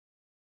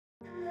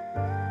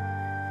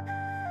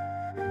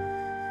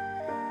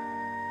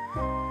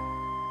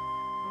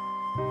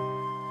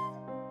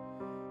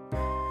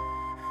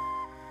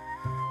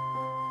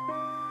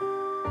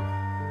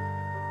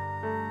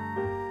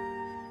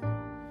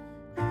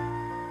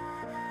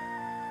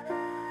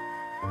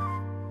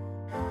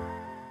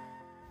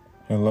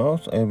Hello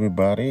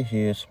everybody,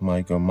 here's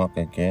Michael Muck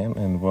again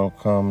and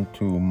welcome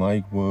to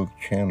my work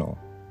channel.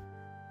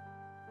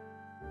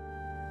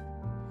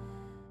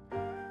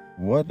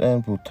 Wat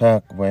and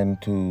Putak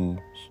went to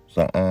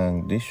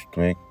Saang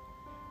district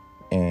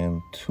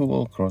and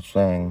Tul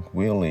Krosang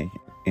village.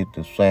 It's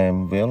the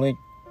same village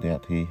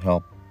that he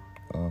helped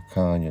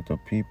kind of the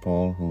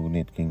people who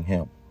needing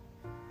help.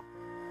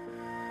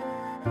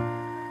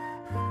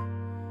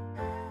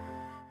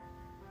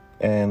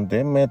 And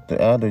they met the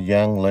other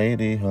young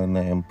lady, her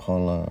name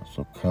Paula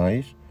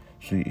Sokais.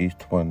 She is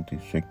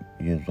 26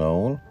 years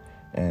old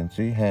and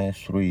she has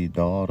 3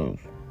 daughters.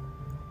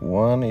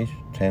 One is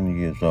 10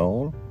 years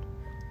old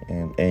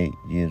and 8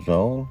 years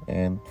old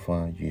and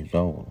 5 years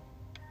old.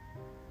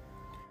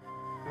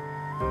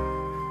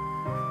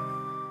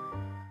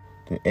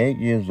 The 8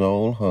 years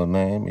old, her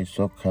name is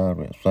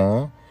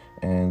Sokaresa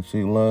and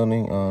she's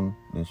learning on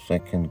the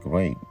 2nd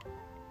grade.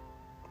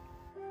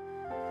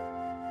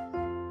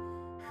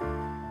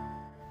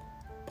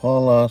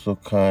 Paula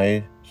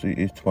Sokai, she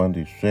is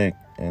 26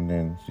 and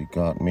then she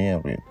got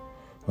married.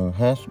 Her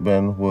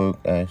husband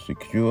worked as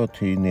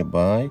security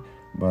nearby,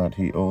 but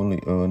he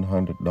only earned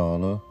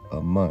 $100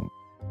 a month.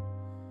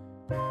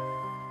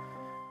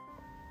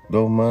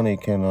 Though money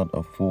cannot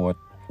afford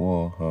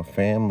for her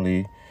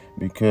family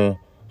because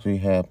she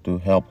had to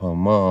help her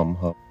mom.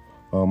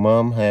 Her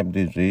mom had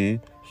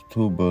disease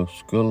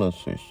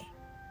tuberculosis.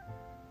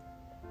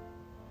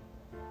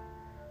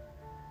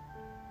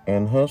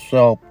 And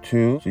herself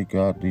too, she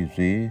got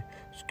disease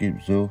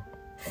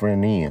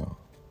schizophrenia.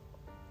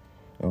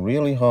 And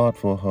really hard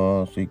for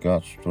her, she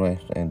got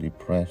stressed and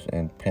depressed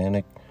and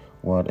panicked.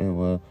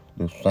 Whatever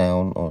the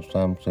sound or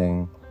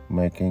something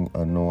making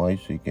a noise,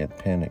 she get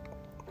panicked.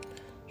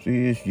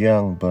 She is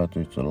young, but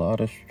there's a lot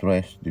of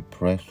stress,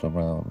 depressed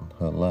around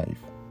her life.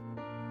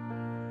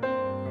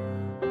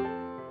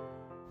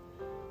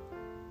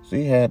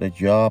 She had a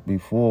job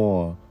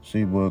before.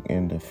 She worked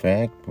in the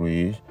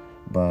factories,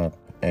 but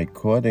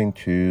according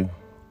to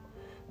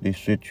the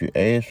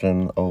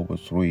situation over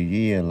 3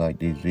 years, like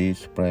disease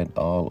spread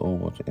all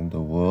over in the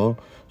world,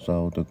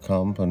 so the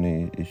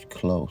company is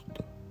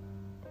closed.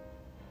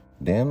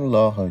 Then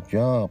lost her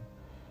job.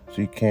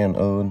 She can't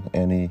earn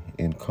any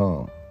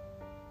income.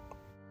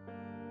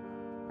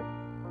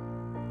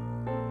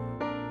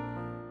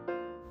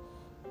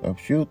 A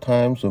few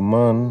times a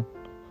month,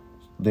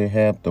 they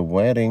have the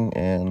wedding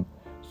and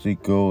she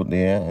go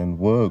there and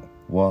work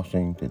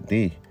washing the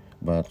dish.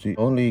 But she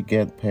only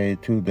get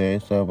paid 2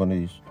 days,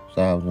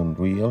 70,000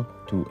 real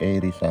to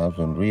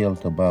 80,000 real,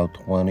 about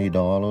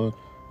 $20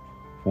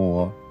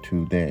 for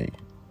 2 days.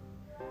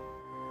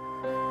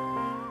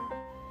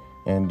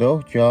 And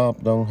those jobs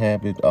don't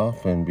happen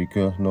often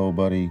because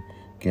nobody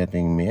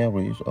getting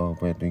married or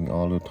wedding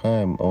all the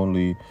time,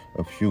 only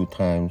a few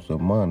times a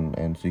month,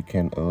 and she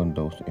can earn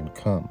those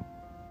income.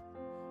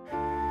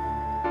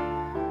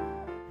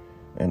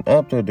 And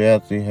after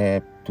that, she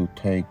had to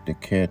take the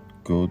kid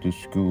go to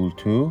school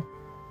too.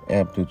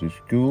 After the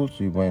school,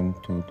 she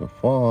went to the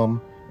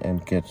farm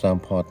and get some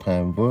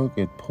part-time work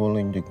at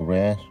pulling the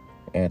grass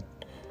at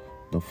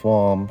the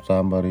farm.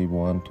 Somebody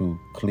want to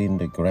clean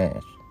the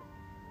grass.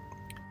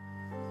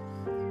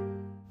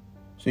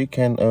 She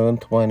can earn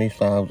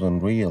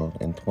 20,000 real,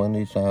 and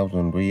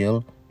 20,000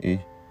 real is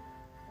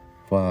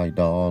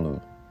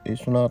 $5.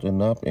 It's not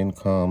enough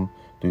income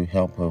to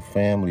help her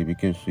family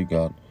because she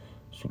got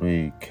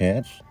 3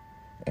 kids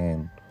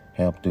and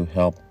have to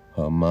help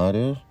her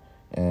mother,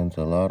 and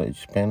a lot of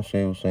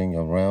expensive things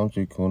around.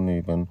 She couldn't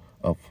even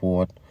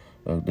afford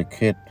the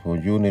kid for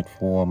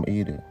uniform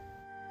either.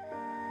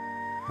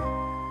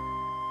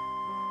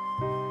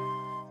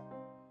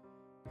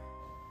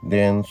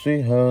 Then she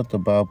heard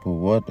about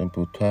Puwat and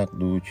Putak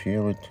do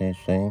charity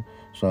thing,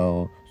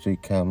 so she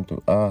come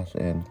to us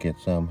and get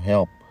some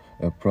help.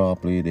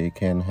 Probably they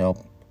can help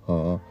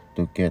her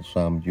to get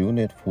some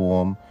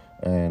uniform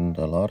and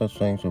a lot of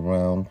things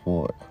around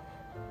for,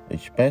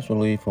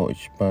 especially for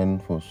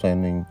expense for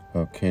sending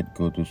her kid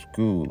go to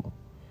school,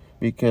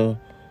 because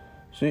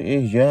she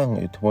is young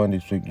at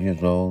 26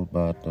 years old,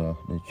 but the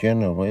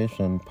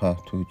generation,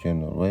 past 2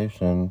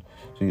 generations,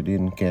 she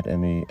didn't get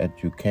any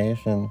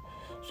education.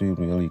 She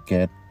really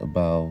get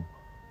about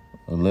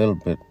a little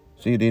bit.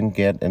 She didn't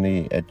get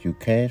any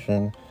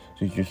education.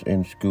 She's just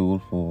in school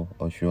for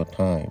a short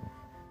time.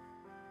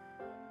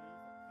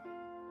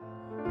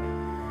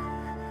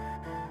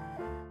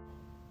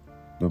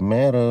 The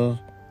matter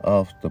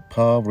of the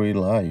poverty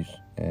lies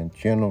and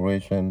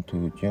generation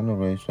to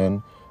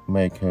generation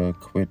make her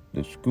quit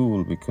the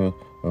school because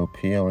her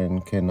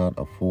parents cannot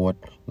afford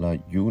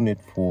like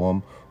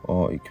uniform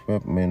or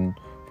equipment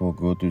for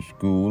go to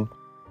school,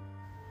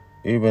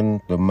 even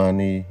the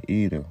money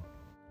either.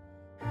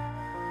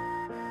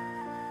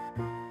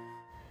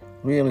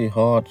 Really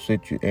hard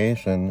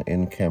situation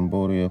in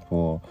Cambodia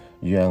for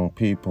young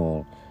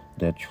people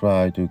that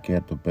try to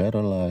get a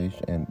better life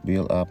and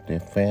build up their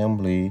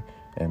family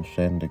and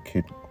send the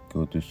kid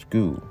go to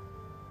school.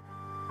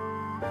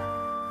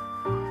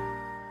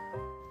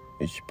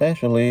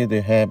 Especially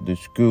they have the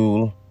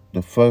school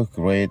the first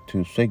grade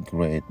to sixth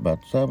grade, but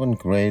seventh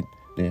grade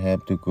they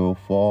have to go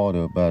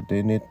further, but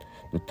they need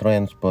the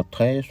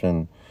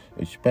transportation,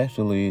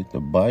 especially the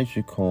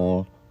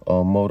bicycle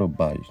or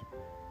motorbike.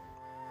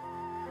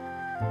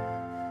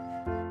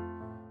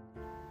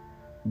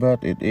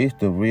 But it is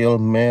the real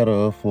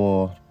matter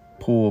for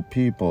poor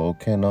people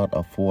cannot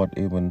afford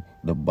even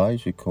the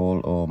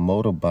bicycle or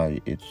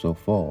motorbike it's so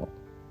far.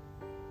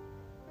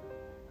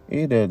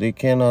 Either they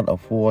cannot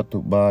afford to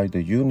buy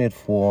the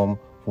uniform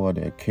for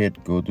their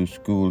kid go to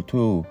school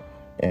too,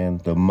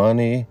 and the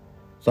money,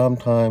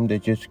 sometimes they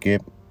just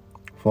give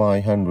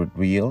 500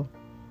 real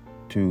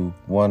to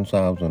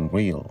 1,000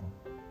 real.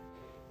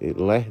 It's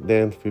less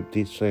than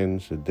 50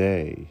 cents a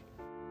day.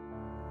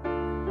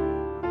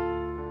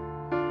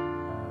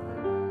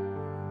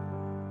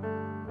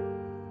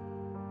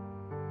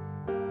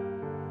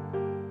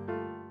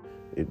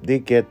 If they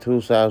get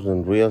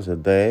 2,000 reals a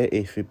day,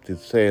 it's 50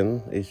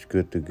 cents, it's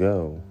good to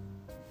go.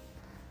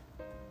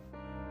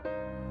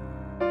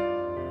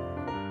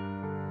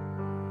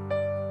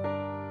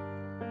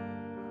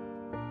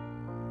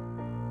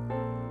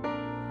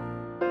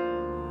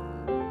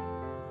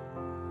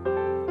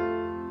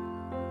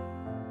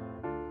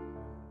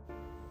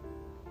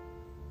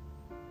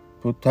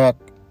 Putak,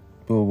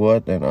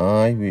 Purwat and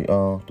I, we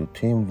are the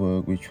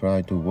teamwork. We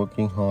try to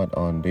working hard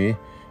on this,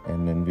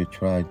 and then we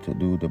try to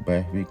do the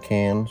best we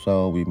can.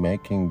 So we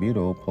making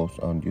video posts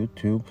on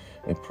YouTube,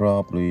 and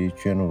probably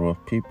general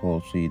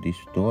people see this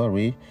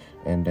story,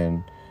 and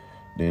then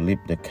they leave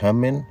the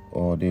comment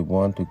or they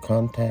want to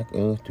contact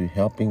us to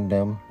helping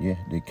them. Yeah,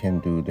 they can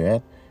do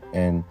that.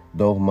 And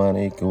those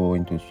money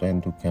going to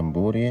send to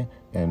Cambodia,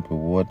 and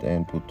Purwat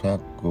and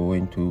Putak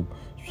going to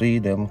see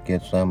them,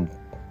 get some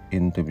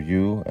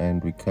interview,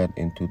 and we cut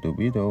into the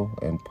video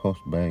and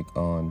post back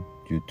on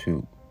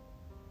YouTube.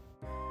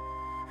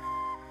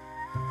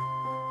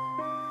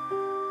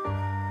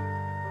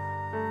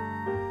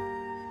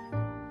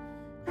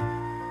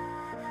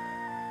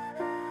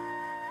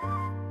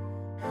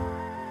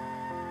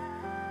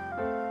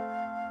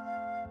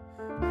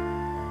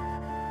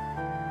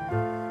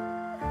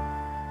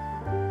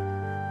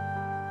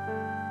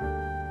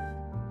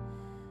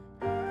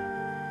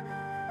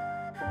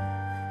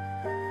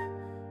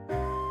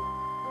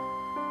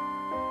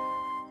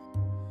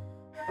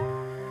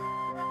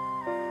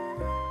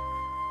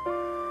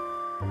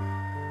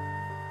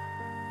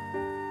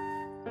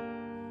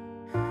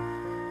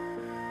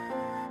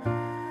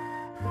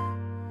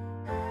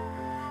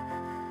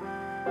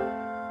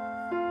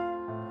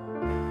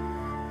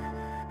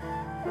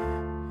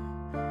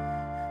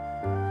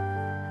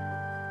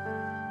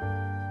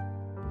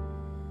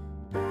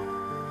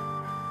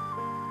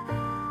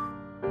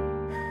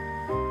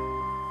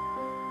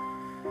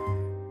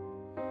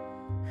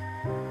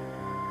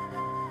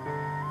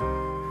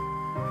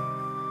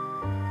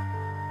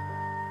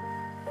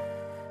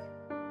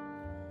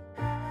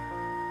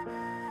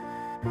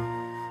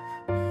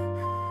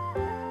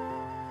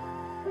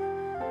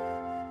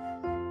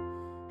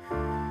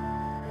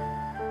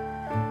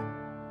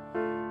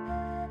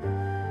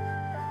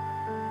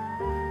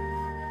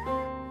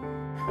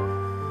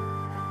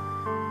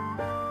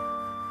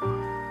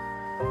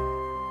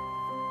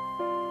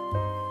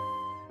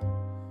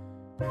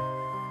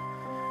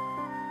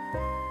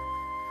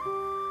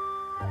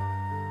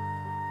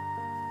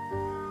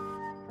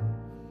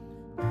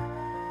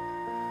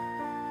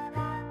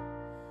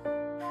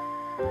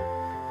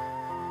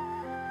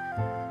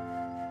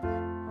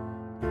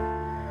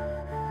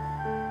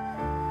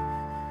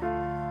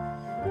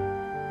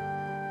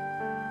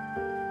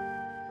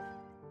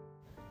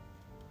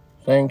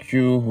 Thank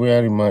you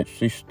very much,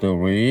 Sister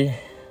Ray.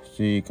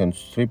 She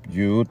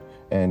contributed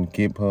and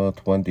give her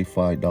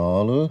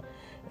 $25,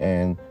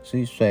 and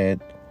she said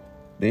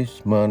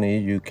this money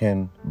you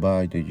can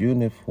buy the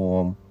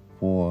uniform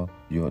for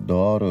your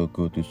daughter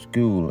go to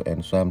school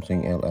and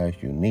something else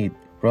you need.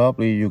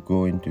 Probably you're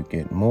going to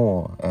get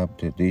more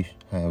after this.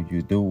 How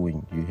you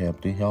doing? You have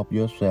to help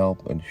yourself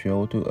and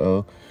show to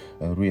us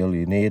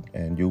really need,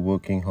 and you're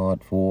working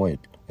hard for it,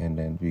 and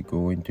then we're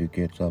going to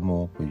get some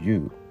more for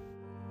you.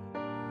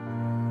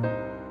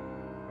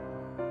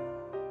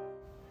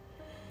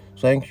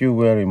 Thank you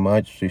very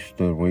much,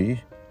 Sister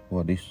Ree,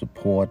 for this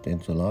support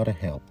and a lot of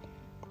help.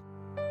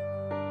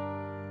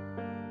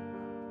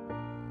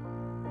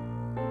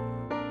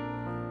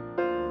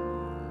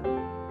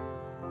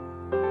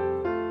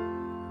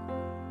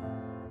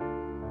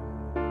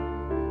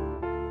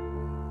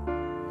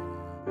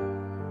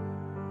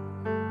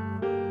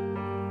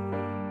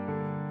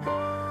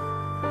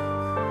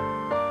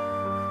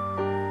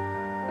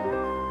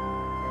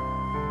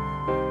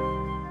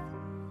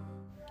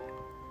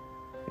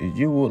 If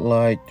you would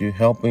like to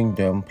helping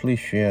them, please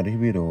share the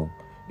video.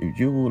 If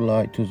you would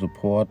like to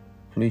support,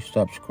 please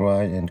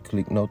subscribe and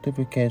click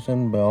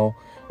notification bell,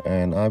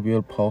 and I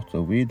will post the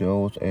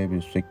videos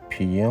every 6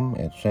 p.m.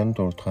 at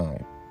Central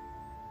Time.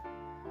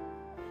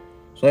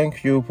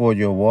 Thank you for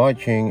your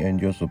watching and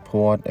your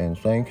support, and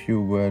thank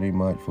you very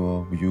much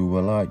for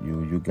viewer like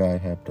you. You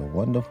guys have a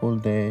wonderful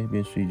day.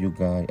 We'll see you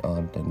guys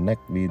on the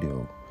next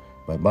video.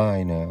 Bye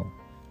bye now.